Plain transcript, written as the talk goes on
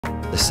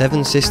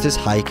Seven Sisters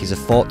hike is a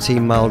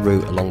 14-mile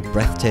route along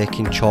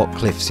breathtaking chalk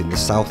cliffs in the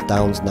South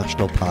Downs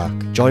National Park.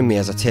 Join me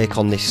as I take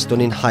on this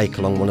stunning hike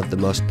along one of the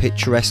most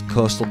picturesque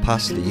coastal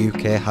paths the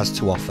UK has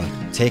to offer,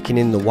 taking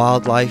in the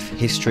wildlife,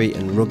 history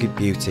and rugged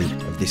beauty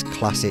of this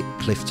classic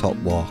clifftop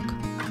walk.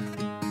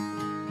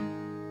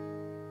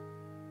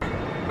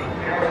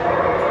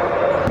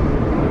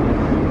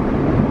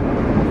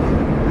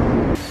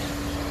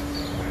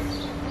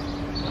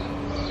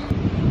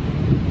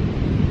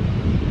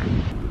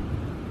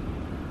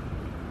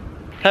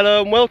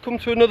 Hello and welcome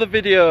to another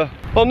video.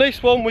 On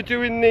this one we're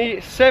doing the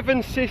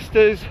Seven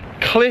Sisters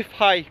cliff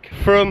hike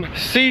from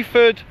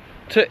Seaford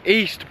to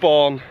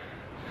Eastbourne,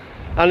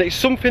 and it's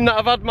something that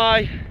I've had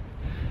my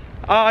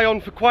eye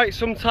on for quite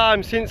some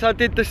time since I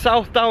did the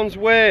South Downs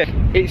Way.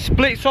 It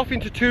splits off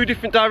into two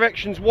different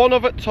directions, one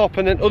over at top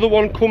and then other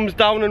one comes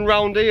down and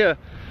round here,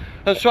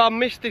 and so I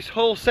missed this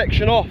whole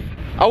section off.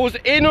 I was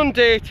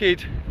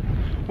inundated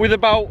with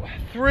about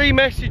 3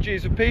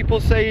 messages of people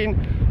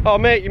saying, "Oh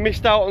mate, you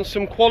missed out on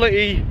some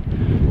quality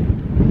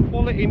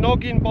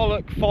noggin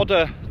bollock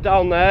fodder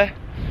down there."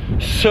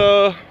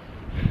 So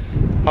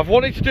I've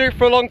wanted to do it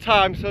for a long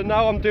time, so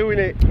now I'm doing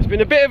it. It's been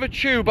a bit of a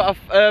chew, but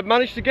I've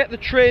managed to get the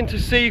train to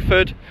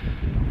Seaford,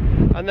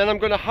 and then I'm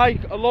going to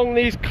hike along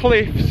these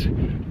cliffs,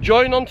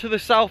 join onto the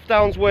South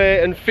Downs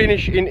Way and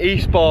finish in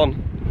Eastbourne.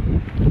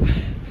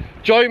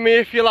 Join me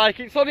if you like.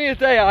 It's only a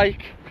day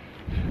hike.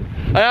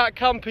 I ain't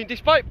camping.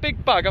 Despite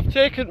big bag, I've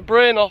taken the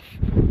brain off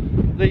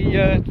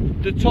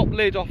the top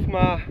lid off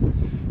my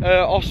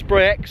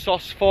Osprey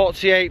Exos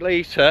 48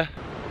 litre.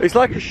 It's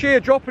like a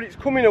sheer drop and it's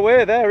coming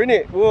away there, isn't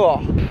it?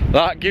 Whoa.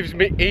 That gives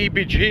me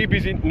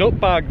heebie-jeebies in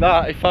nutbag,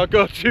 that, if I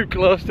go too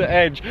close to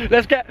edge.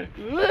 Let's get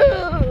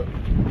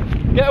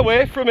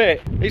away from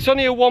it. It's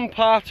only a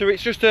one-parter,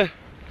 it's just a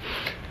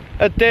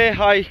day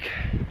hike.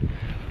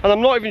 And I'm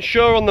not even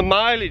sure on the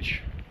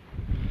mileage.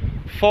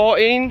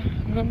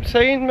 14, I'm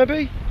saying,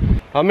 maybe?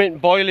 I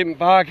meant boiling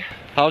bag.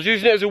 I was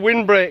using it as a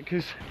windbreak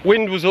because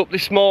wind was up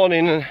this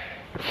morning and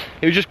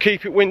it would just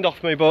keep it wind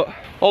off me. But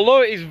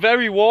although it is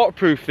very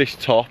waterproof, this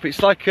top,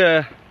 it's like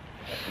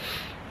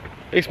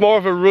it's more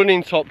of a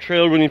running top,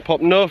 trail running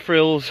top, no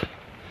frills,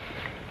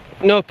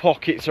 no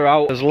pockets are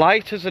out. As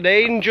light as an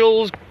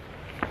angel's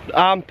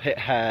armpit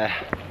hair,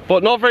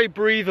 but not very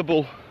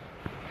breathable.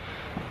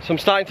 So I'm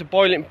starting to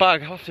boil it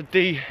bag. I'll have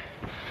to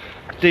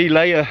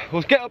de-layer.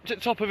 We'll get up to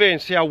the top of here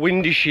and see how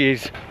windy she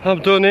is.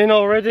 I'm done in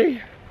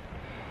already.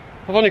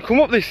 I've only come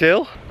up this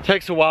hill. It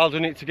takes a while,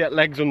 doesn't it, to get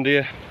legs under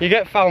you. You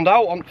get found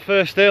out on the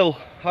first hill.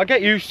 I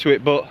get used to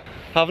it, but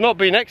I've not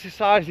been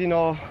exercising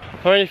or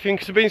anything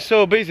because I've been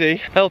so busy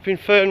helping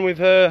Fern with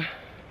her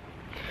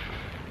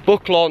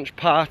book launch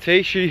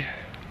party. She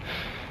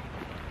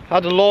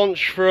had a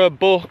launch for her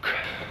book,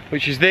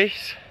 which is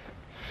this.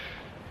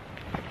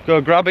 Go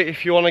grab it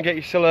if you want to get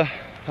yourself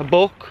a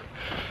book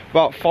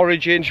about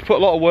foraging. She put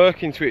a lot of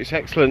work into it, it's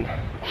excellent.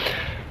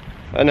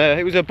 And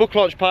it was a book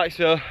launch party,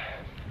 so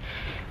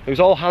it was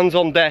all hands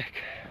on deck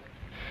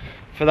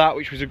for that,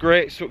 which was a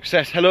great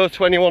success. Hello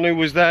to anyone who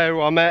was there,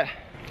 who I met.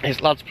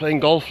 His lads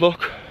playing golf,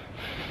 look.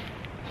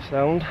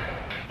 Sound.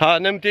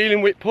 And them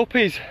dealing with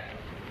puppies.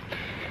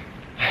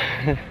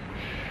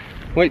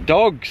 With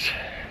dogs.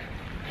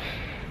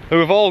 Who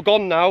have all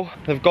gone now.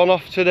 They've gone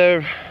off to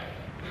their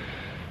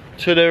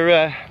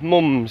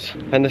mums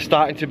and they're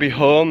starting to be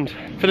homed.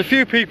 For the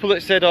few people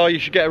that said, oh, you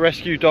should get a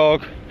rescue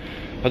dog,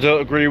 I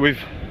don't agree with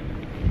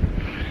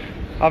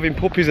having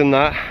puppies and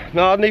that.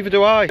 No, neither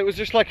do I. It was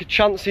just like a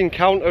chance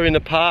encounter in a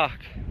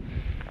park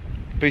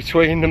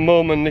between the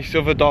mum and this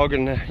other dog,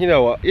 and you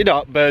know what,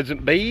 birds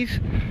and bees.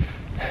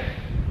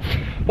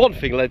 One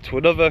thing led to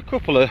another, a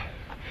couple of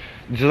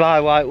dry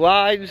white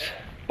lines,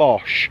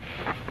 bosh,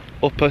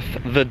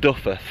 uppeth the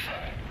duffeth.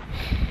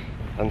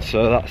 And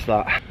so that's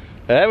that.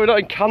 We're not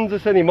in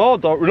Kansas anymore,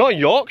 we're not in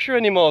Yorkshire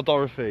anymore,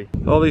 Dorothy.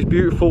 All these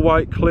beautiful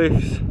white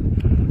cliffs.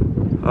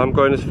 I'm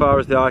going as far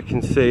as the eye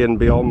can see and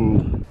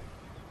beyond.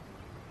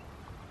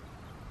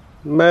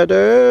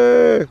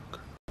 Medic!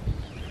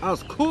 I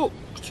was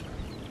cooked.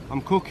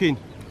 I'm cooking.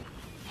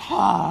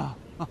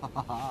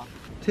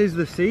 Tis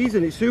the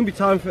season, it soon be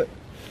time for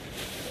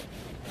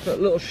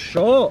little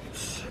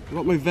shorts. I've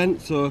got my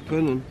vents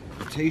open and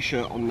a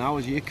t-shirt on now,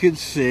 as you can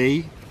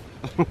see.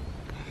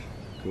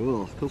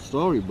 Cool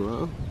story,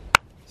 bro.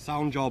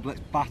 Sound job, let's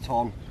bat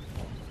on.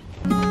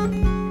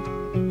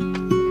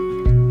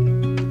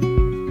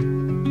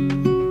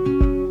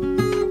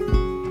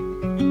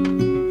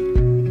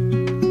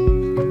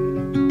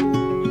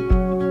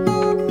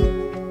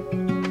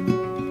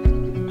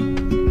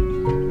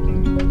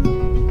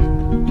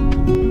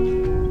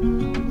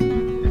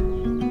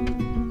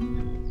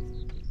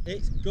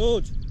 It's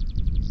good.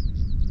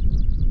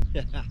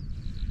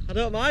 I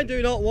don't mind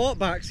doing hot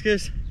walkbacks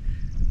because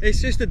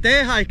it's just a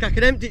day hike. I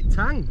can empty the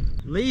tank.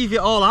 Leave it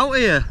all out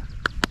here.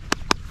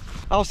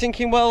 I was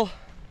thinking, well,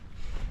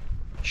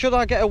 should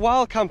I get a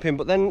wild camping?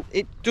 But then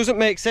it doesn't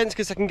make sense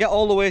because I can get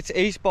all the way to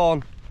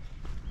Eastbourne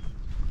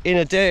in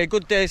a day, a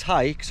good day's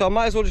hike. So I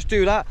might as well just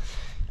do that.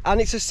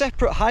 And it's a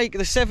separate hike,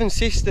 the Seven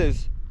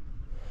Sisters.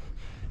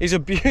 is a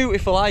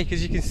beautiful hike,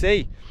 as you can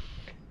see.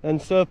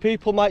 And so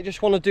people might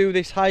just want to do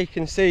this hike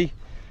and see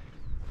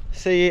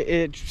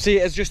it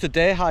as just a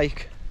day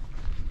hike.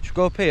 Should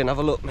go up here and have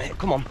a look, mate.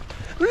 Come on.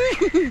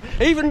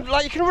 Even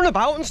like you can run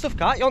about and stuff,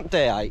 can't you, on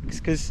day hikes?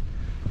 Because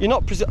you're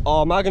not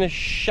oh, am I going to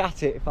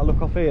shat it if I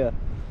look off here?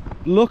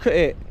 Look at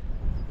it.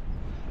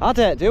 I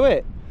don't do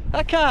it.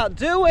 I can't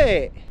do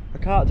it. I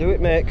can't do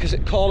it, mate, because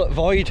it call it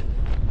void.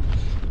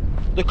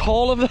 The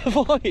call of the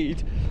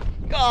void.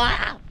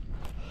 Ah!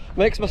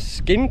 Makes my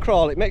skin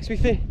crawl. It makes me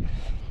think.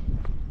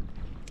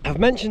 I've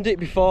mentioned it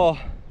before.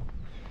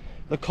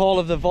 The call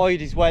of the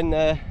void is when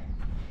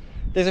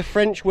there's a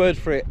French word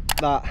for it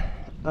that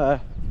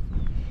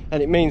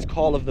and it means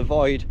call of the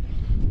void,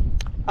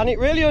 and it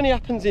really only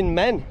happens in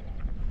men,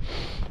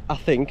 I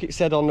think it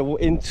said on the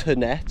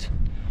internet.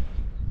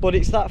 But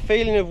it's that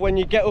feeling of when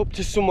you get up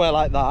to somewhere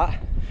like that,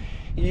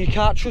 you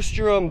can't trust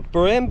your own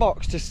brain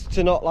box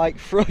to not like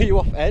throw you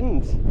off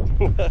ends.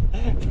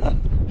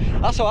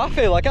 That's how I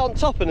feel. I get on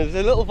top and there's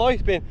a little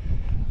voice being,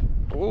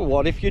 oh,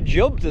 what if you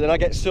jumped? And then I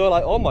get so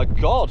like, oh my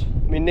god,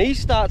 my knees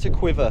start to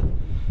quiver.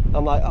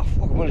 I'm like, oh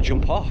fuck, I'm gonna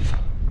jump off.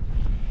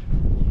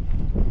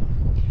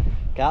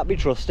 Can't be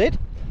trusted.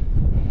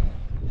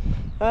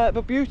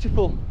 But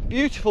beautiful,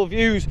 beautiful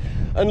views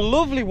and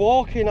lovely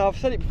walking. I've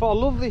said it before, I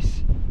love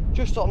this,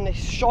 just on this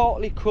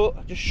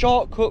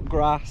shortcut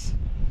grass,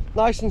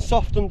 nice and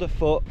soft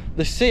underfoot,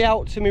 the sea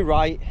out to my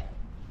right.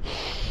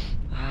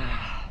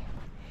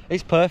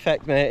 It's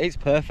perfect, mate, it's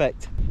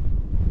perfect.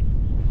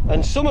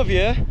 And some of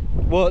you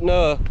won't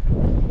know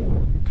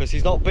because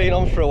he's not been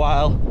on for a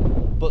while,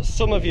 but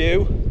some of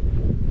you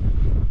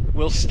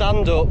will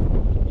stand up,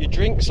 your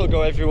drinks will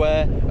go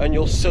everywhere, and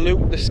you'll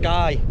salute the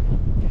sky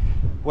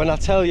when I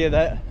tell you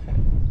that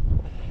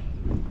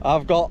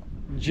I've got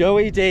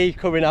Joey D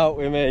coming out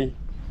with me.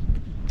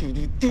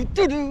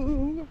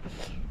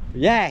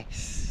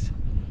 Yes,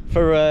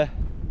 for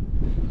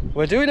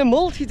we're doing a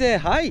multi-day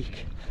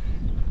hike.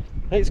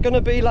 It's going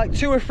to be like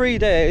 2 or 3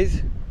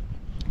 days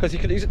because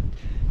you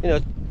know,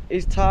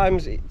 his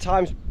time's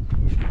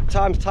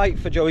tight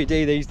for Joey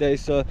D these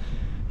days, so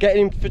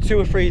getting him for 2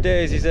 or 3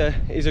 days is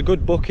a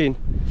good booking.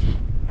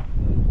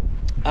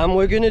 And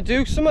we're going to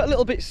do something a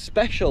little bit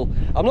special.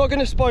 I'm not going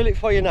to spoil it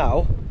for you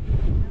now,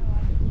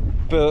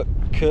 but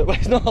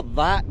it's not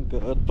that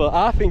good, but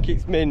I think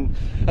it's mint,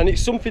 and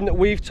it's something that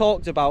we've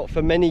talked about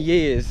for many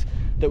years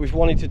that we've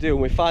wanted to do,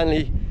 and we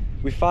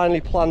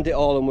finally planned it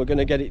all and we're going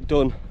to get it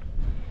done.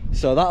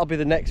 So that'll be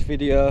the next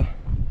video,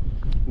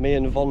 me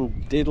and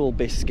Von Diddle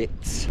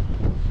Biscuits.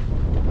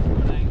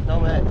 No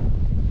mate,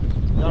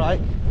 you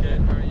alright? Good,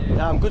 how are you?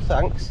 Yeah, I'm good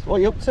thanks. What are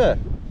you up to?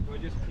 We're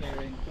just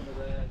clearing some of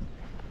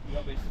the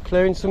rubbish.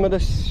 Clearing some of the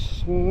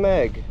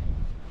smeg.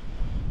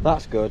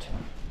 That's good.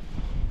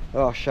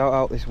 Oh, shout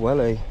out this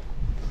welly.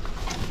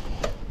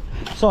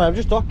 Sorry, I'm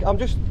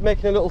just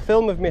making a little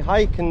film of me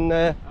hike, and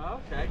Oh,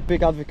 okay.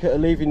 big advocate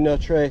of leaving no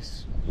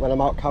trace when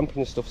I'm out camping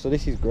and stuff, so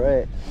this is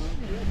great.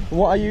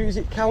 What are you, is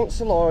it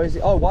council or is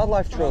it, oh,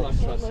 Wildlife Trust?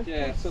 Wildlife Trust,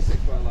 yeah, Sussex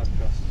Wildlife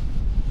Trust.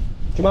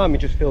 Do you mind me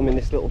just filming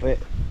this little bit?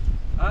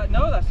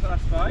 No, that's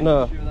fine.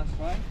 No. Sure, that's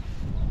fine.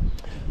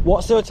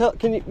 What, so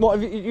can you, what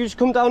have you just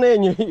come down here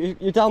and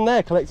you're down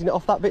there collecting it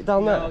off that bit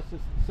down there? No, it's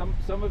just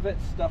some of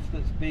it's stuff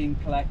that's been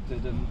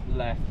collected and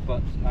left,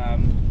 but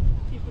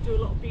people do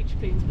a lot of beach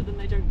cleans, but then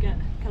they don't get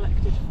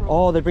collected from.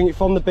 Oh, they bring it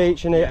from the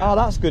beach and Yeah. oh,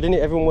 that's good, isn't it?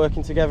 Everyone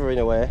working together in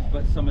a way.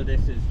 But some of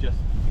this is just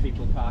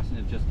people passing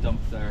have just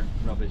dumped their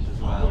rubbish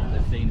as well.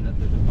 They've seen that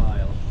there's a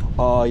pile.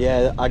 Oh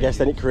yeah, I guess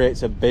then it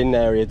creates a bin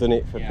area, doesn't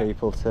it, for Yeah.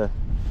 people to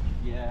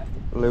Yeah.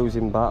 lose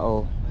in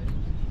battle.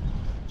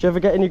 Do you ever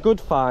get any good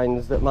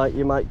finds that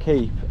you might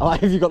keep?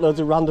 Like, have you got loads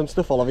of random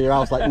stuff all over your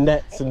house, like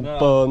nets and No,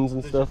 bones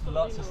and there's stuff? just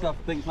lots of stuff,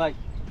 things like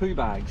poo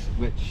bags,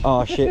 which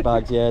Oh, shit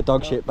bags, yeah,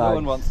 dog shit no bags.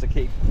 one wants to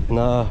keep.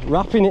 No,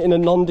 wrapping it in a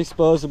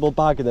non-disposable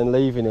bag and then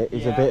leaving it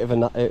is a Yeah. bit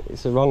of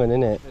it's a wrong one,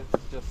 isn't it?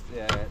 It's just,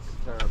 yeah, it's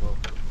terrible.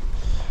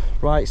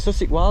 Right,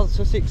 Sussex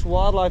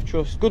Wildlife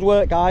Trust. Good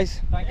work, guys.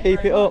 Thank you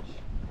Keep very it up.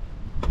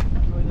 much.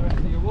 Enjoy the rest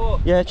of your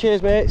walk. Yeah,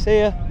 cheers, mate. See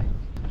ya.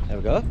 There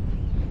we go.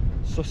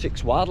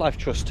 Sussex Wildlife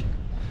Trust.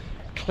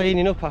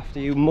 Cleaning up after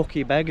you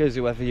mucky beggars,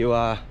 whoever you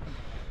are.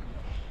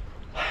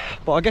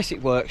 But I guess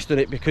it works, doesn't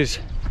it? Because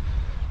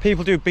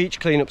people do beach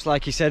cleanups,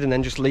 like you said, and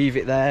then just leave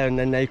it there, and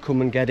then they come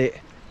and get it.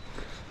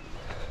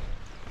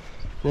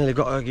 Nearly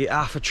got to get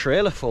half a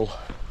trailer full.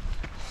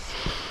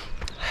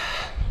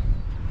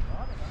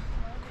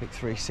 Quick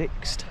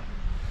 360.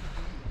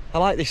 I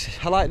like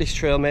this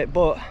trail, mate,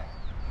 but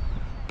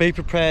be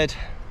prepared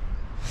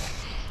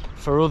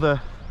for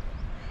other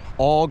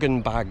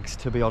organ bags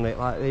to be on it,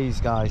 like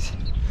these guys.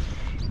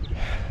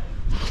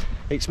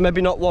 It's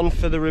maybe not one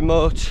for the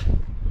remote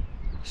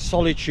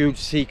solitude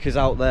seekers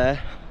out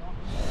there.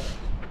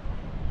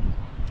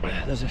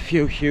 There's a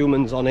few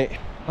humans on it.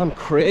 I'm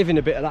craving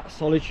a bit of that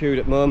solitude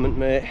at the moment,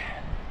 mate.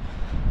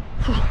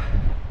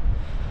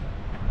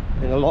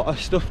 Been a lot of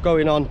stuff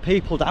going on,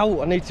 peopled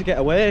out, I need to get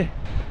away.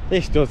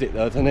 This does it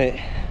though, doesn't it?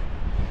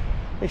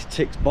 This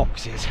ticks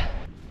boxes.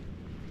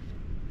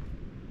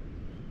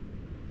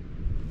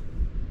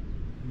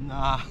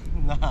 Nah.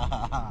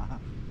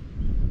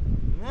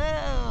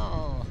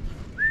 No.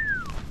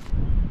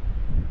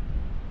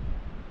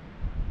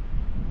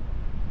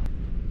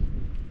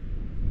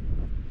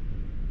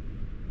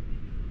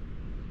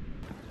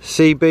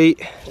 Sea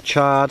beat,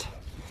 chard,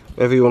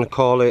 whatever you want to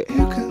call it.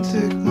 You can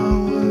take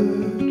my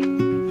word,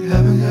 you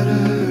haven't gotta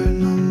hurt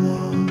no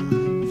more.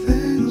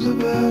 Things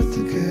about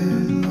to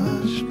get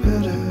much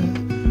better.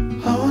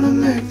 I wanna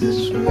make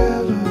this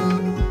forever.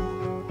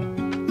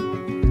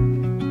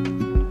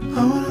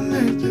 I wanna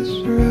make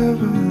this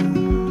forever.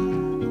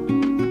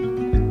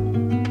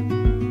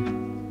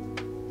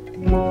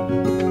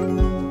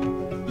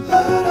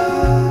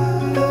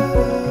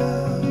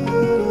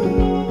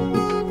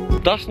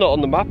 That's not on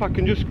the map. I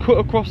can just cut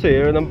across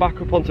here and then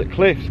back up onto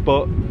cliffs,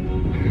 but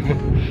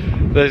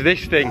there's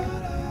this thing.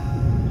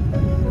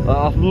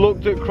 I've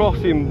looked at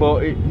crossing,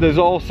 but there's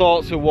all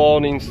sorts of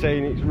warnings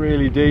saying it's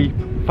really deep,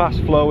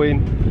 fast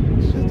flowing.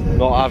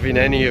 Not having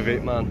any of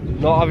it, man.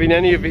 Not having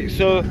any of it.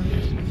 So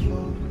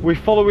we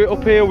follow it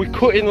up here, we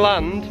cut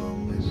inland,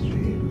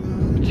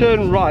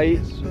 turn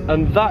right,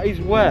 and that is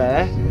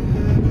where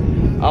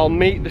I'll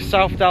meet the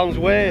South Downs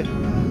Way.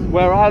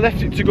 Where I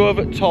left it to go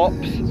over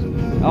tops,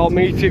 I'll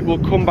meet it, we'll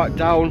come back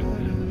down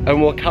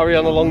and we'll carry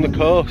on along the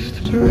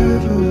coast.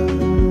 Forever.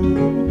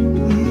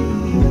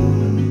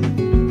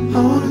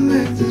 I wanna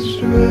make this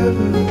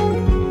forever.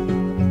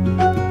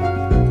 I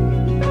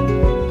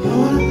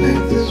wanna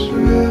make this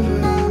forever.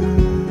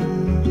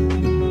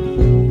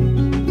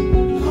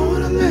 I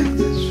wanna make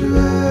this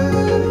forever.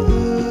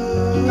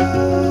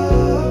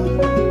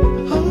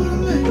 I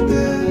wanna make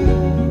this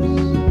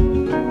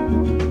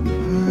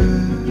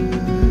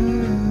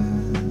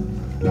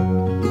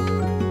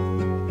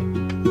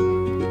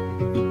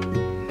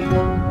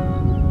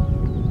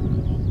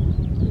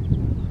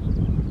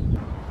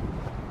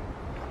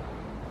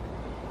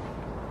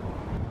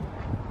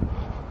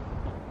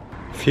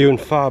Few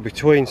and far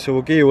between, so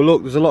we'll give you a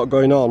look. There's a lot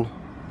going on.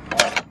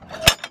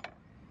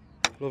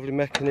 Lovely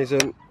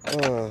mechanism.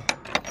 Oh,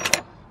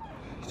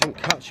 didn't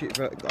catch it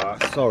very.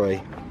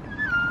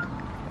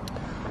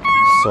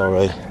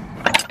 Sorry.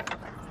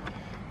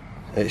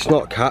 It's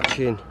not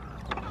catching.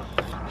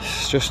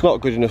 It's just not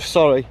good enough.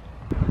 Sorry.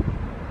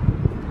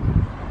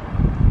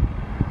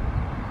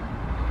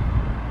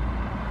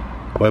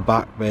 We're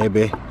back,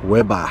 baby.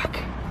 We're back.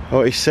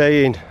 What he's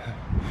saying,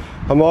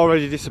 I'm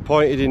already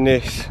disappointed in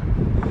this.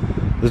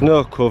 There's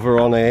no cover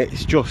on it,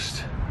 it's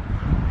just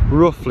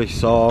roughly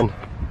sawn.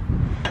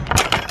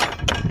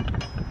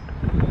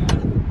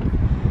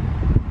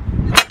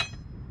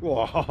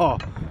 Whoa,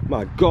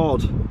 my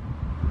God.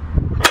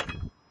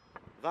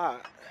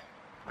 That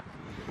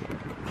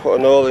put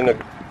an hole in a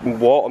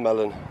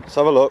watermelon. Let's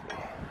have a look.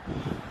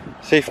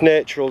 See if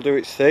nature will do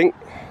its thing.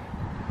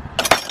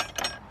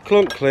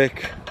 Clunk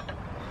click.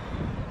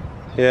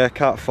 Yeah,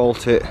 can't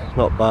fault it,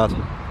 not bad.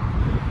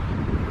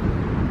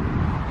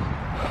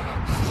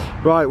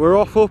 Right, we're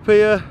off up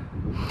here,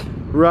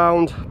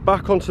 round,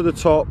 back onto the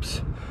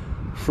tops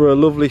for a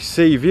lovely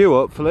sea view,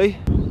 hopefully.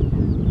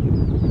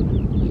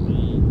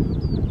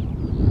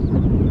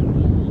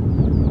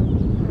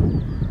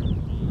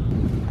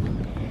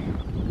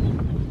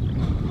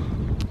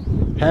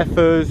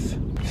 Heifers,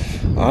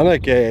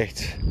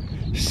 Anagate,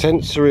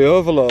 sensory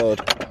overload.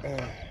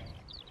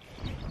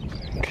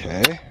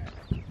 Okay.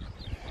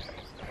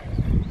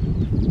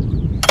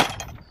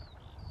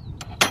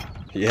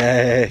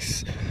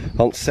 Yes,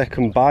 on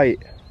second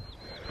bite.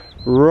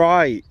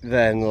 Right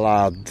then,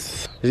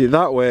 lads. Is it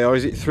that way or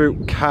is it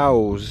through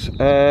cows?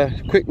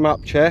 Quick map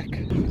check.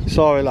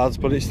 Sorry lads,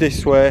 but it's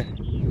this way.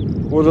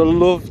 Would have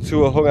loved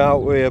to have hung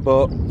out with you,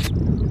 but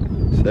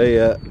see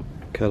ya.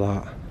 Look at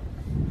that.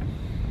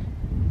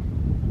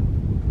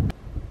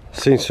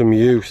 Seen some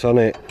use on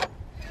it,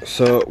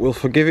 so we'll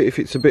forgive it if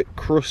it's a bit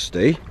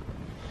crusty.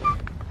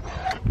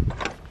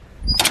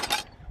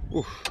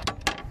 Oof.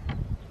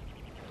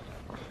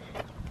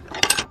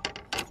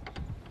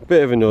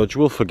 Bit of a nudge,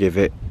 we'll forgive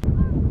it.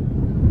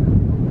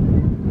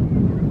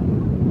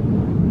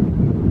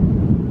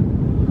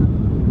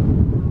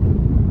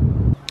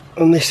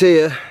 And this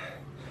here,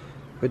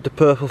 with the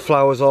purple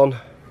flowers on,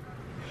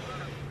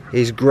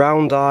 is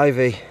ground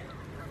ivy.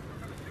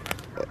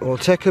 We'll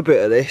take a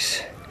bit of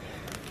this.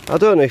 I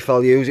don't know if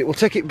I'll use it. We'll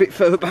take it a bit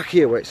further back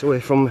here where it's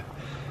away from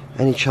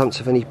any chance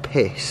of any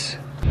piss.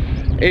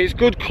 It's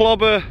good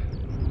clobber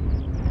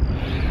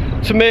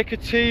to make a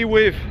tea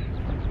with.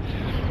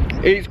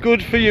 It's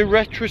good for your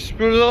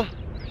respiratory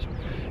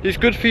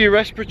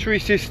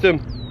system.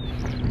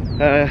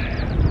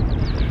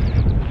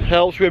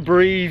 Helps with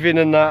breathing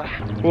and that.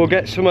 We'll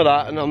get some of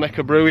that and I'll make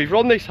a brew either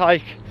on this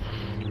hike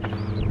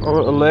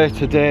or at a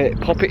later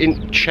date. Pop it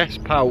in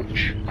chest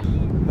pouch.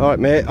 Alright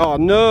mate. Oh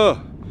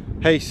no!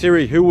 Hey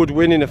Siri, who would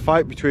win in a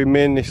fight between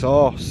me and this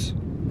horse?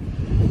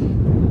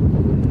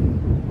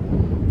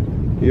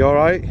 You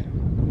alright?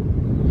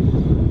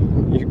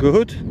 You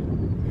good?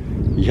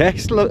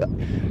 Yes, look.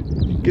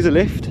 Gives a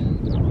lift.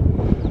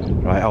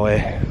 Right,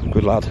 away.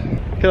 Good lad. Look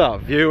at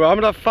that view. I'm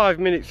gonna have 5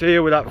 minutes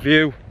here with that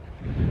view.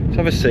 Let's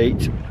have a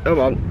seat. Come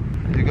on.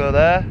 You go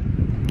there.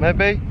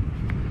 Maybe?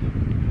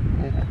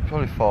 You'd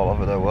probably fall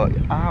over there, won't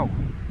you? Ow!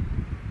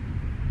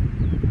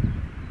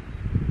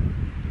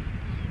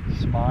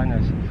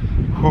 Spiners.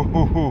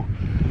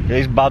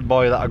 This bad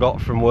boy that I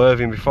got from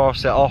Worthing before I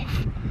set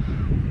off.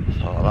 I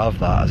thought I'll have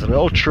that as a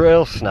little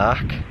trail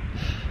snack.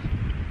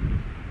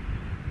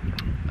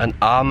 An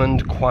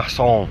almond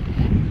croissant.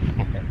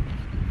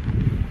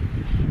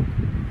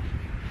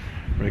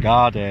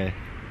 Regardez.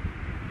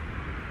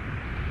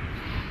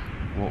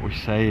 What we're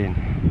saying.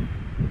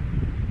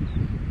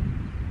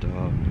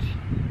 Don't.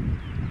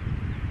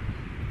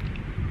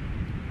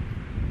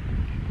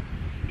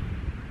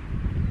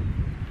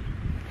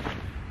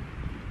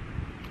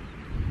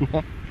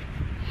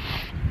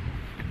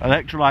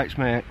 Electrolytes,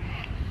 mate.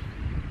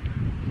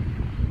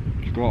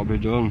 It's got to be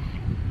done.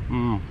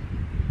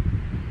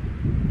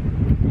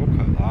 Look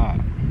at that.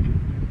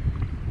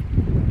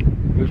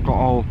 It's got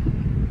all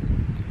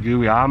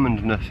gooey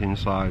almondness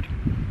inside.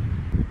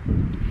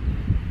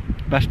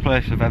 Best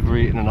place I've ever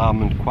eaten an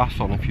almond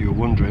croissant, if you were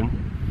wondering.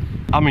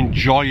 I'm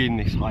enjoying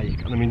this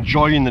hike, and I'm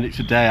enjoying that it's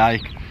a day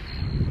hike.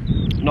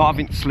 Not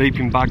having to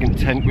sleeping bag and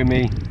tent with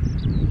me.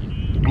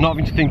 Not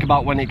having to think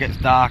about when it gets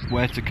dark,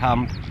 where to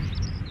camp.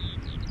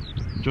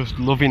 Just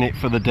loving it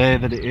for the day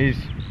that it is.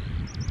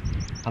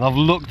 And I've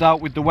looked out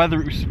with the weather.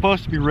 It was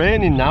supposed to be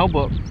raining now,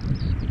 but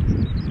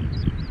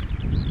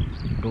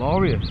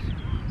glorious.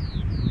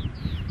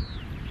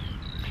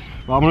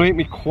 Right, I'm gonna eat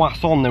my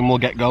croissant, then we'll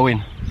get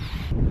going.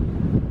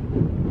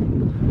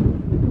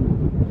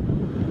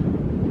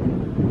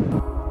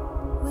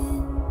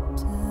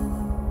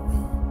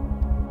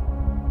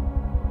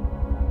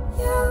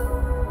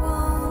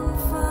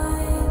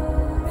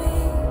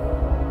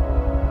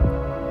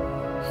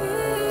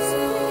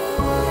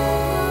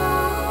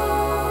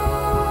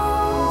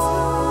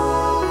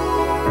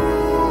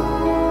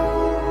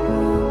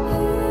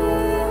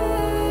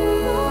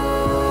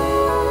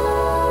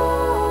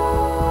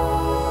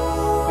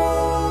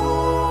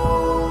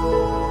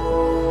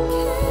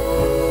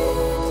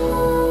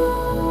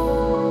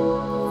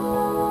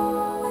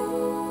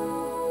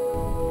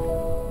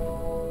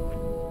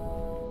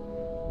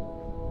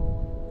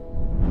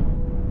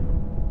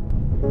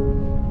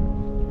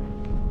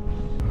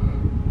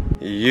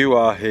 You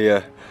are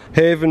here.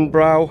 Haven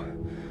Brow,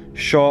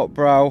 Short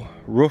Brow,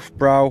 Rough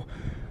Brow,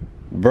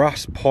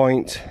 Brass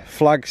Point,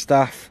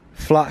 Flagstaff,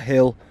 Flat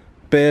Hill,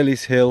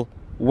 Bailey's Hill,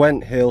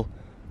 Went Hill,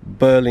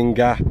 Burling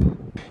Gap.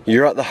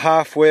 You're at the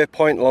halfway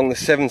point along the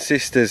Seven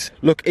Sisters.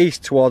 Look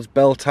east towards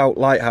Beltout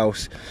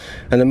Lighthouse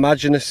and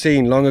imagine a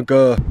scene long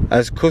ago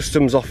as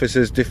customs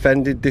officers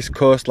defended this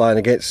coastline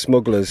against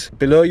smugglers.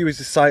 Below you is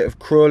the site of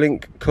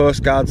Crowlink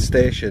Coast Guard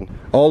Station.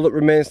 All that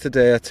remains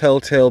today are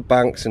telltale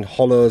banks and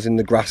hollows in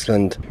the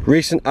grassland.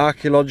 Recent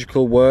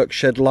archaeological work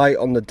shed light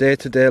on the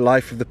day-to-day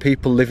life of the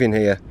people living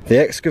here. The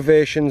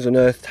excavations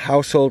unearthed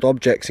household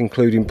objects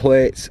including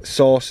plates,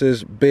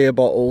 saucers, beer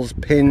bottles,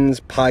 pins,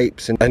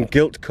 pipes and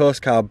gilt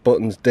Coast Guard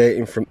buttons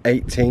dating from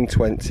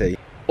 1820.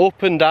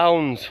 Up and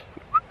downs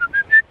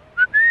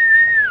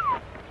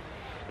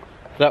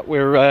that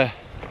we're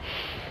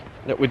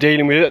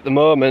dealing with at the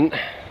moment,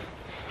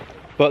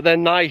 but they're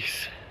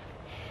nice.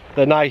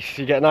 They're nice.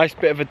 You get a nice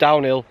bit of a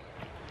downhill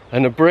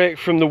and a break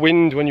from the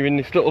wind when you're in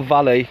this little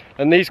valley,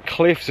 and these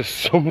cliffs are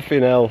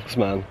something else,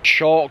 man.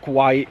 Chalk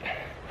white,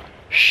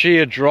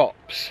 sheer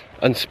drops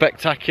and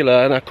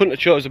spectacular, and I couldn't have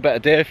chose a better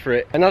day for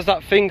it. And as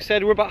that thing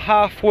said, we're about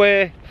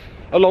halfway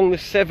along the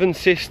Seven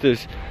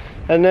Sisters,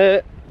 and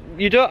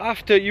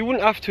you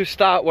wouldn't have to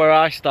start where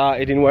I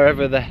started, in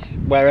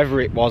wherever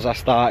it was I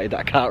started.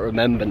 I can't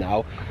remember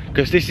now,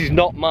 because this is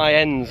not my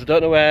ends. I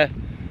don't know where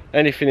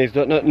anything is,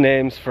 don't know what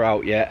names for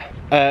out yet.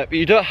 But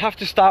you don't have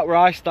to start where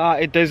I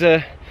started. There's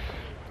a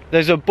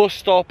bus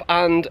stop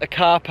and a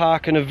car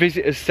park and a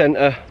visitors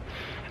centre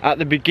at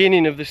the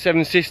beginning of the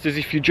Seven Sisters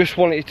if you just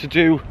wanted to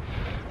do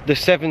the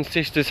Seven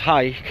Sisters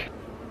hike.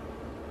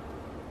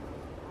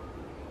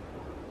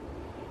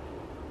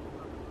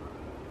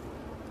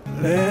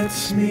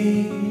 Let's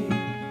meet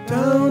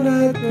down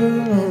at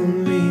the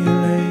lonely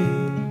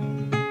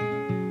lake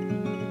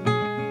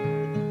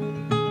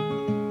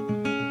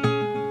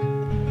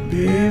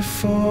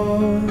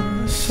before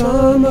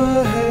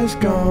summer has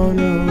gone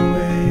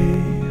away.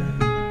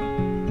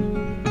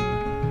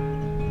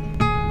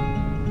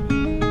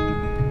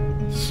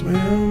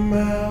 Swim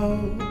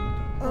out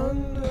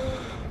under.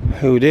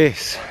 Who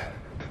this?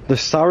 The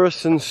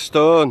Saracen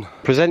Stone,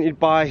 presented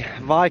by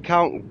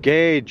Viscount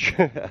Gage.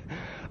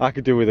 I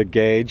could do with a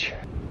gauge.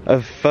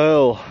 Of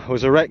Firle,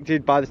 was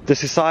erected by the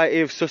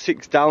Society of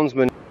Sussex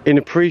Downsmen in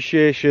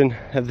appreciation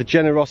of the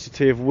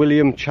generosity of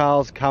William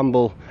Charles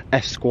Campbell,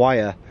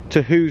 Esquire,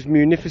 to whose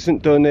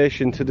munificent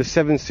donation to the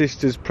Seven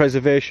Sisters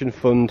Preservation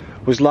Fund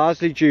was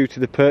largely due to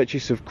the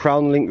purchase of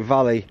Crownlink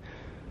Valley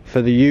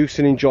for the use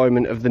and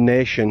enjoyment of the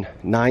nation,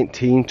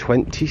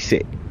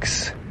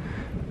 1926.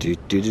 You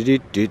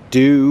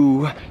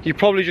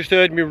probably just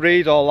heard me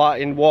read all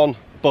that in one,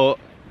 but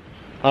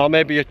I'll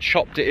maybe have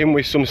chopped it in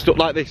with some stuff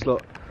like this.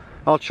 Look,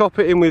 I'll chop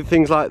it in with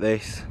things like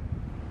this.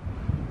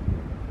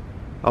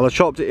 I'll have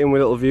chopped it in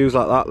with little views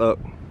like that, look.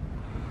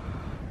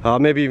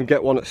 Maybe even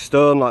get one at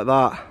stern like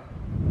that.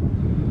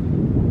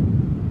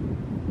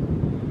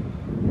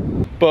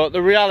 But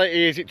the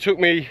reality is it took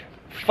me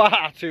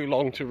far too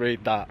long to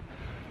read that.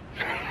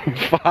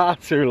 Far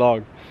too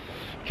long.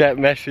 Kept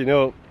messing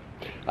up.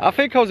 I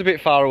think I was a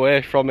bit far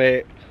away from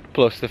it,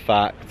 plus the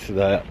fact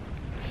that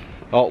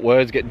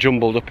words get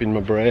jumbled up in my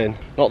brain.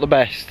 Not the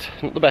best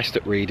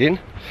at reading,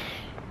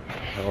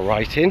 or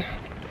writing,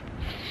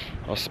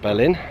 or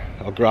spelling,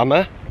 or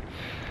grammar,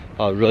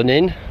 or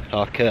running,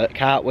 or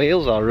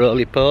cartwheels, or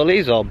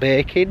roly-polies, or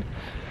baking,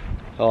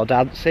 or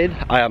dancing.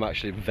 I am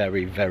actually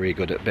very, very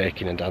good at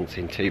baking and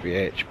dancing,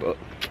 TBH, but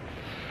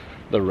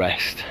the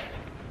rest.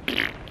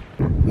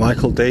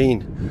 Michael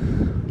Dean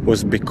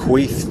was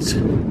bequeathed,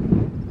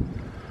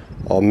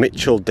 or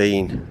Mitchell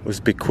Dean was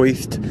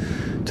bequeathed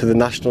to the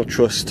National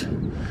Trust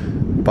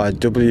by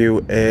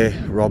W.A.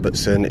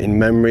 Robertson in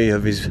memory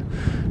of his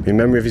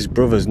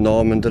brothers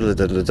Norman.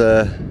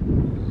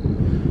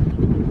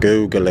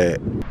 Google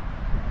it.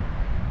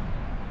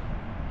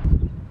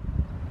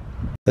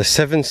 The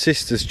Seven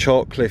Sisters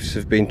chalk cliffs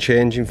have been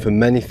changing for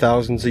many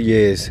thousands of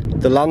years.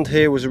 The land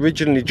here was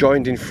originally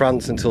joined in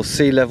France until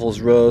sea levels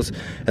rose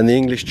and the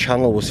English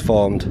Channel was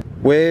formed.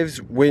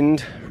 Waves,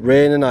 wind,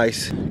 rain and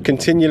ice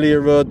continually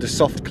erode the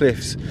soft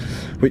cliffs,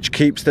 which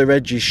keeps their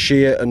edges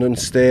sheer and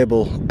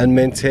unstable and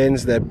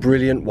maintains their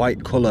brilliant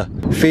white colour,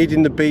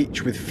 feeding the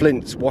beach with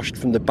flints washed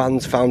from the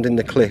bands found in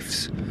the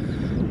cliffs.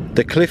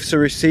 The cliffs are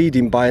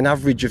receding by an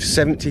average of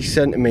 70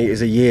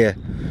 centimetres a year,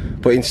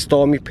 but in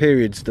stormy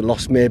periods the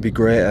loss may be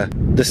greater.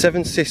 The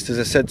Seven Sisters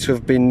are said to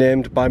have been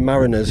named by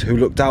mariners who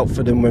looked out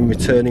for them when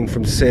returning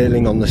from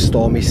sailing on the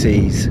stormy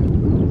seas.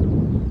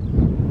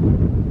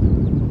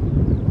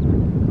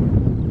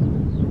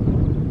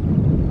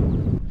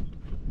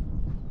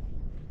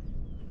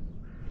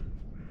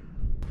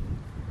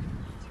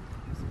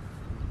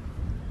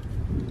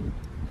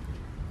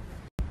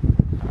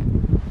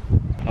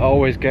 It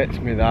always gets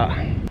me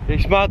that.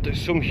 It's mad that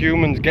some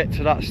humans get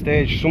to that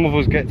stage, some of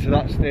us get to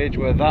that stage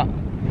where that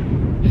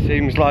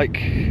seems like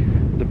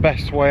the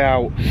best way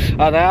out.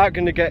 And I ain't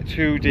going to get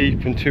too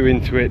deep and too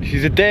into it. This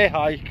is a day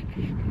hike.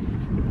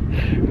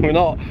 We're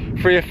not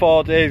 3 or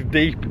 4 days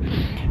deep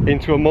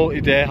into a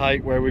multi-day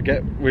hike where we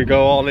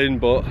go all in,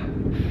 but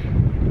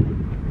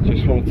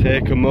just want to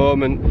take a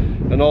moment.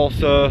 And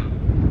also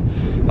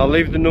I'll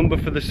leave the number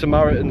for the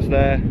Samaritans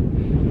there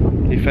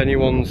if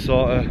anyone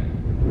sort of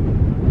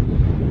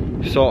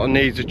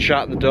needs a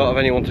chat and they don't have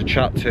anyone to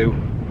chat to.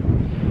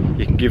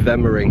 You can give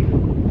them a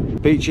ring.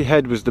 Beachy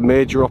Head was the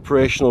major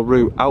operational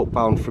route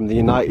outbound from the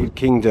United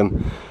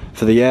Kingdom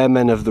for the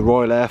airmen of the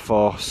Royal Air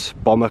Force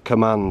Bomber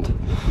Command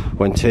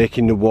when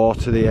taking the war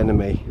to the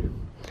enemy.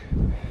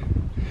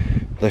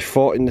 They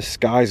fought in the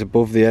skies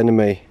above the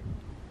enemy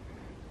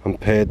and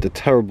paid the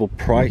terrible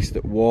price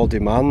that war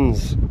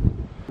demands.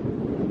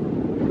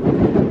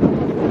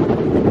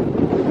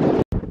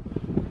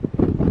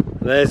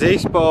 There's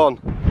Eastbourne.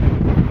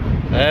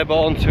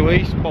 Airborne to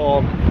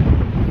Eastbourne.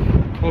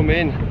 Come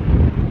in.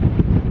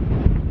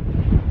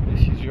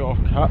 This is your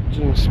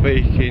captain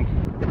speaking.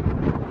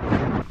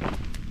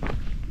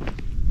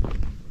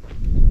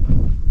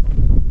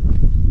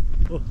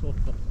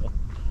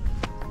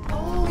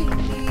 All we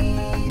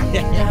need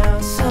is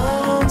our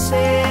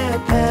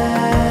sunset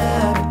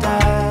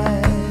paradise.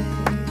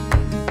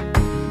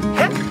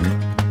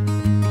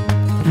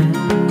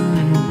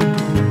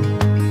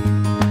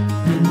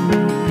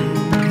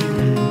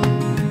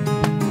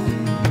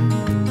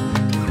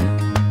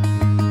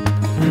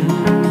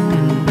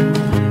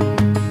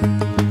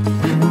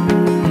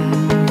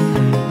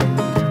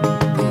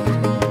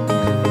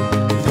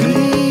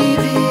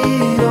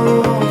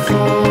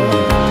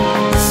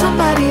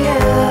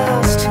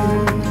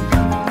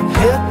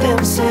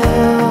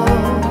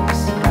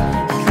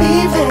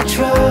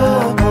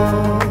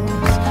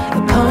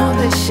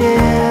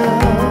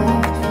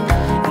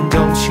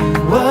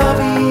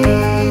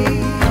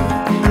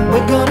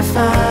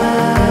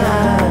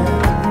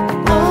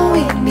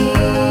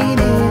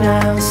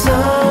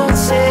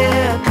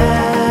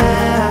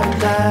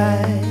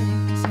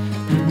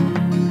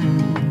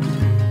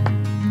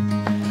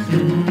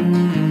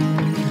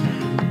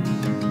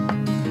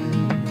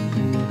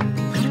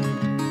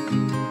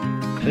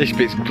 This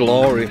bit's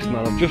glorious,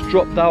 man. I've just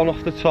dropped down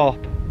off the top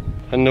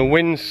and the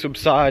wind's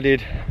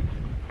subsided.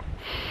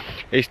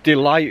 It's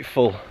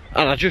delightful.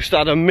 And I just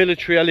had a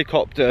military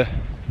helicopter,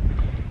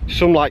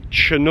 some like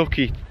Chinook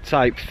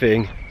type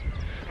thing,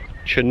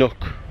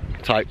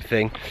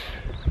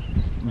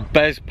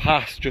 Bez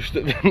past just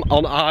at them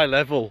on eye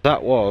level.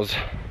 That was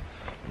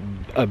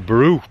a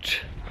brute.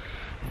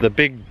 The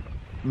big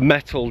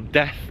metal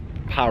death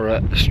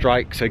parrot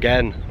strikes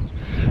again.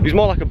 It was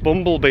more like a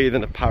bumblebee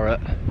than a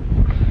parrot.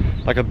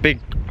 Like a big,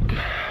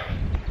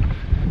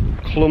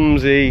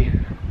 clumsy,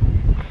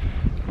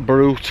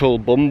 brutal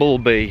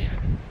bumblebee.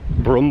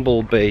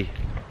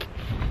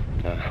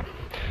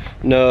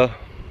 No,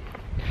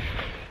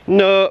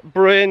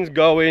 brain's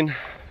going.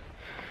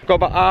 Got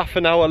about half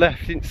an hour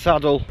left in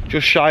saddle,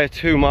 just shy of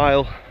 2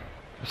 miles,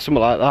 something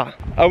like that.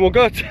 And we'll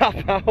go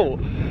tap out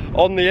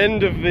on the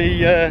end of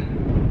the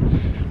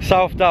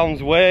South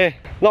Downs Way.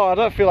 No, I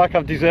don't feel like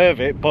I deserve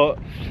it, but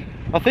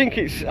I think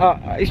it's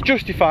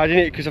justified in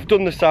it because I've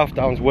done the South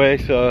Downs Way,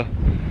 so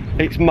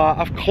it's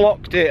I've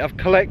clocked it, I've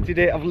collected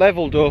it, I've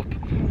levelled up,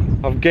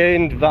 I've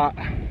gained that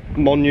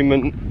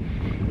monument.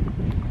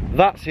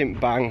 That's in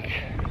bank,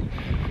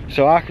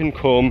 so I can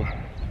come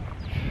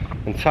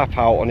and tap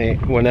out on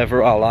it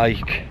whenever I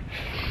like.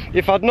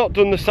 If I'd not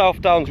done the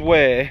South Downs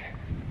Way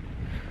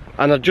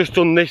and I'd just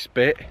done this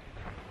bit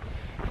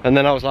and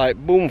then I was like,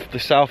 boom, for the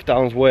South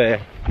Downs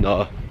Way,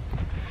 no,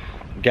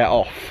 get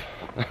off.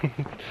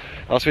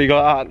 That's what you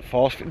got out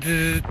force.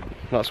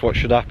 That's what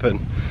should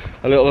happen.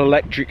 A little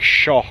electric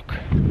shock.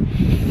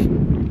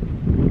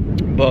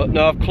 But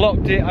no, I've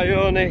clocked it, I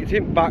own it, it's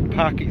in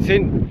backpack, it's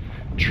in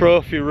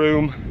trophy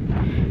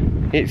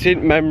room, it's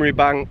in memory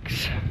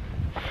banks.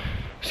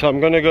 So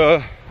I'm gonna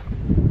go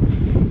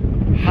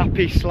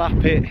happy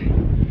slap it,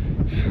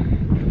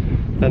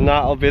 and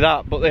that'll be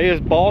that. But here's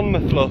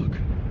Bournemouth, look.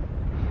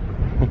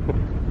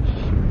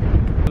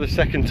 For the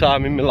second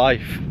time in my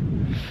life.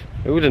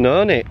 Who would have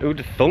known it? Who would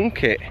have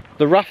thunk it?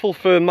 The raffle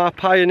for my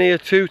Pioneer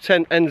 2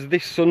 tent ends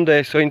this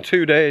Sunday, so in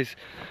 2 days.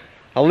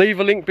 I'll leave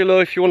a link below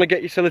if you want to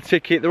get yourself a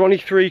ticket. They're only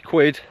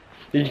 £3.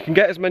 You can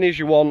get as many as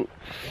you want,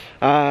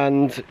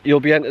 and you'll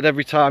be entered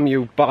every time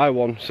you buy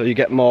one, so you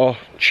get more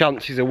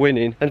chances of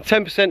winning. And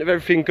 10% of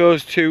everything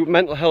goes to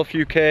Mental Health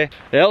UK. It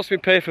helps me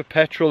pay for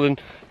petrol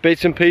and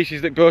bits and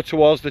pieces that go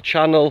towards the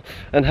channel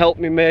and help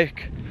me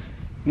make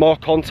more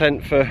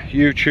content for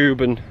YouTube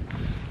and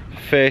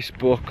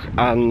Facebook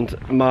and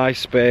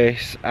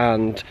MySpace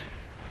and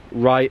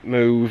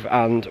Rightmove.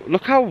 And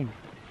look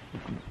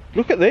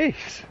at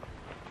this.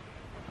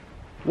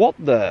 What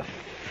the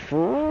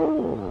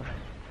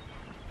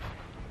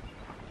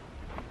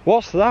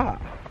what's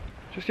that?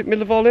 Just in the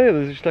middle of all here,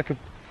 there's just like a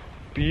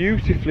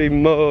beautifully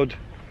mowed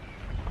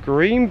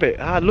green bit.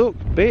 Ah, look,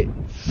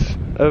 bits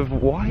of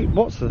white.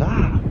 What's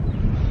that?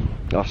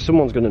 Oh,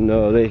 someone's gonna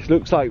know this.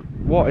 Looks like,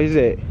 what is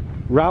it?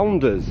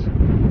 Rounders.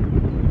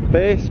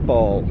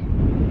 Baseball.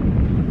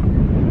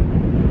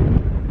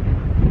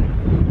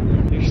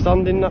 You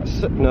standing that?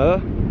 No.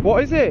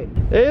 What is it?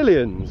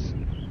 Aliens.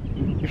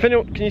 If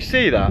anyone, can you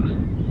see that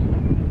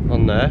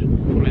on there?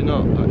 Probably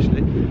not,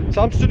 actually.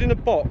 So I'm stood in a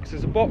box.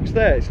 There's a box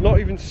there. It's not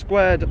even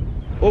squared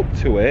up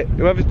to it.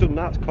 Whoever's done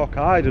that's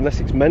cock-eyed, unless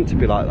it's meant to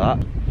be like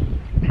that.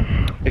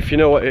 If you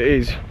know what it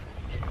is,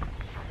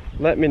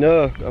 let me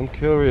know. I'm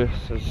curious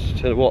as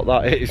to what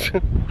that is.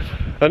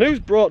 And who's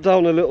brought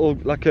down a little,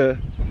 like a,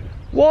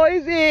 what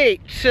is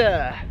it?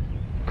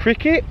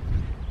 Cricket?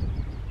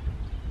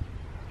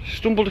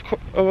 Stumbled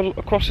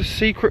across a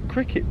secret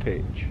cricket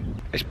pitch.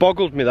 It's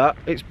boggled me, that.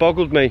 It's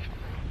boggled me.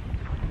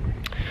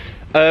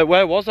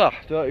 Where was I?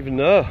 Don't even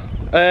know.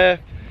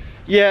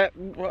 Yeah,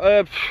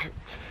 well,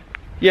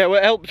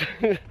 it helped.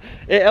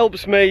 It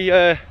helps me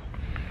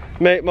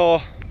make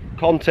more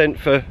content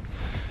for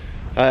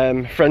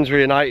Friends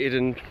Reunited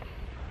and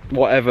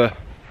whatever.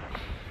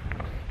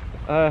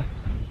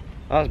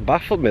 That's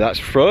baffled me. That's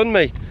thrown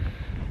me.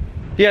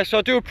 Yeah, so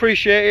I do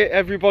appreciate it,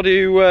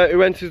 everybody who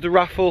enters the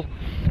raffle.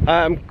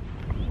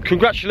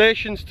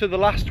 Congratulations to the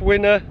last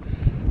winner,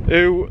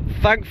 who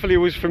thankfully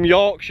was from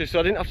Yorkshire, so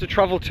I didn't have to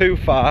travel too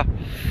far.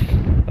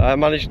 I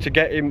managed to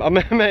get him. I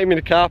met him in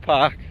a car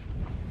park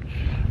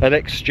and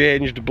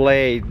exchanged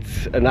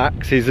blades and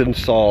axes and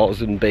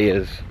saws and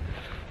beers.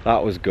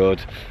 That was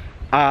good.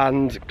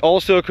 And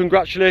also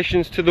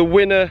congratulations to the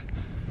winner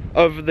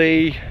of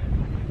the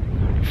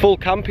full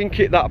camping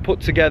kit that I put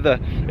together.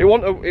 It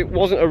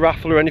wasn't a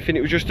raffle or anything,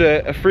 it was just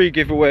a free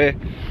giveaway.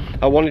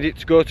 I wanted it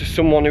to go to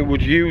someone who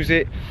would use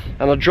it,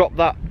 and I dropped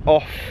that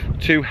off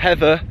to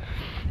Heather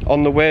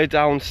on the way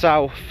down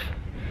south,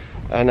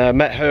 and I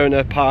met her and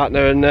her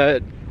partner,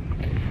 and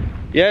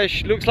yeah,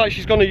 she looks like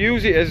she's going to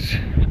use it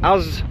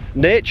as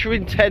nature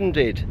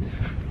intended,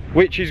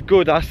 which is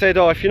good. I said,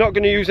 oh, if you're not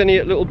going to use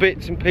any little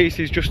bits and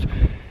pieces, just,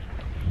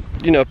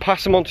 you know,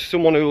 pass them on to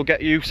someone who will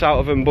get use out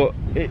of them. But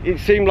it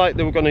seemed like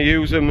they were going to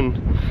use them,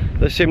 and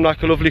they seemed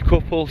like a lovely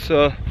couple,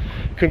 so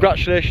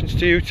congratulations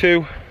to you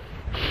two.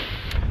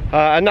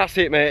 And that's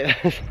it, mate.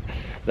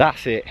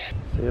 That's it.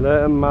 See you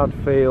later,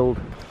 Madfield.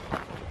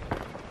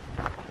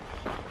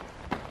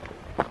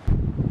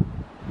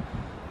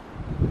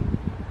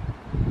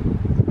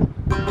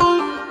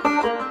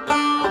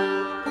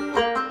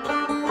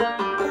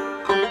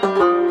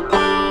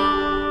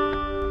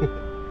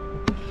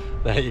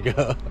 There you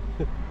go.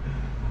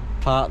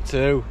 Part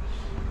 2.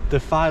 The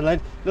fine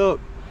line. Look,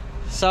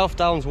 South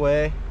Downs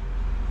Way,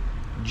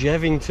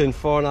 Jevington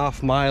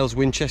 4.5 miles,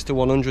 Winchester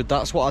 100.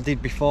 That's what I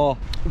did before.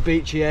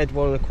 Beachy Head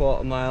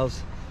 1.25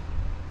 miles.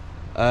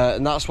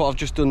 And that's what I've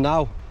just done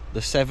now.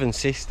 The Seven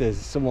Sisters.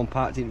 Someone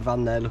parked in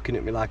van there looking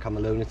at me like I'm a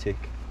lunatic.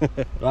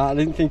 Right, I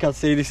didn't think I'd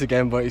see this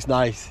again, but it's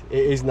nice.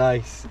 It is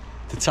nice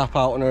to tap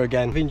out on her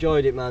again. I've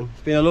enjoyed it, man.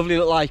 It's been a lovely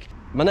little hike.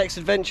 My next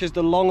adventure is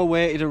the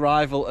long-awaited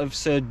arrival of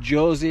Sir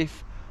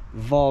Joseph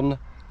von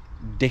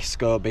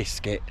Disco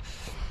Biscuit,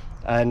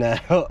 and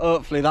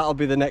hopefully that'll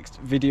be the next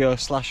video /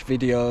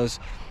 videos,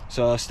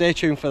 so stay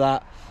tuned for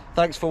that.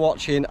 Thanks for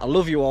watching. I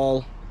love you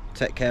all.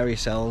 Take care of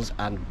yourselves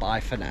and bye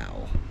for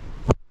now.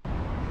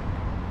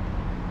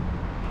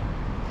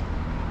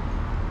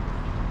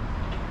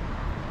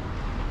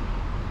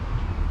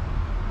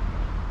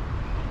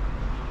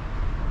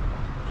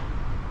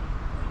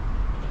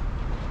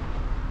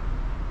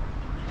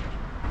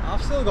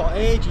 I've still got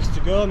ages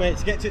to go, mate,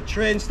 to get to the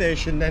train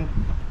station, then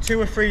 2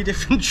 or 3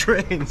 different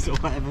trains or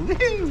whatever.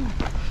 Woo!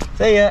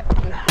 See ya.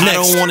 I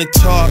don't wanna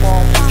talk.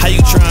 How you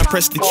try and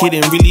press the kid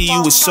and really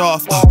you was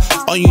soft.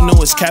 All you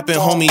know is capping,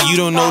 homie, you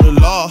don't know the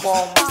law.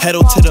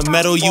 Pedal to the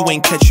metal, you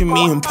ain't catching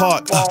me in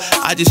park.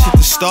 I just hit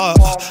the start.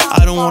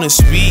 I don't wanna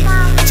speak.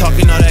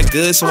 Talking all that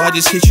good, so I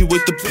just hit you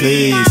with the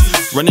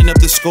please. Running up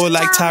the score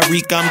like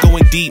Tyreek, I'm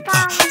going deep.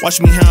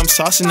 Watch me how I'm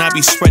saucing, I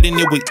be spreading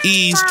it with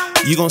ease.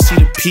 You gon' see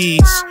the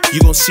peas,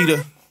 you gon' see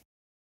the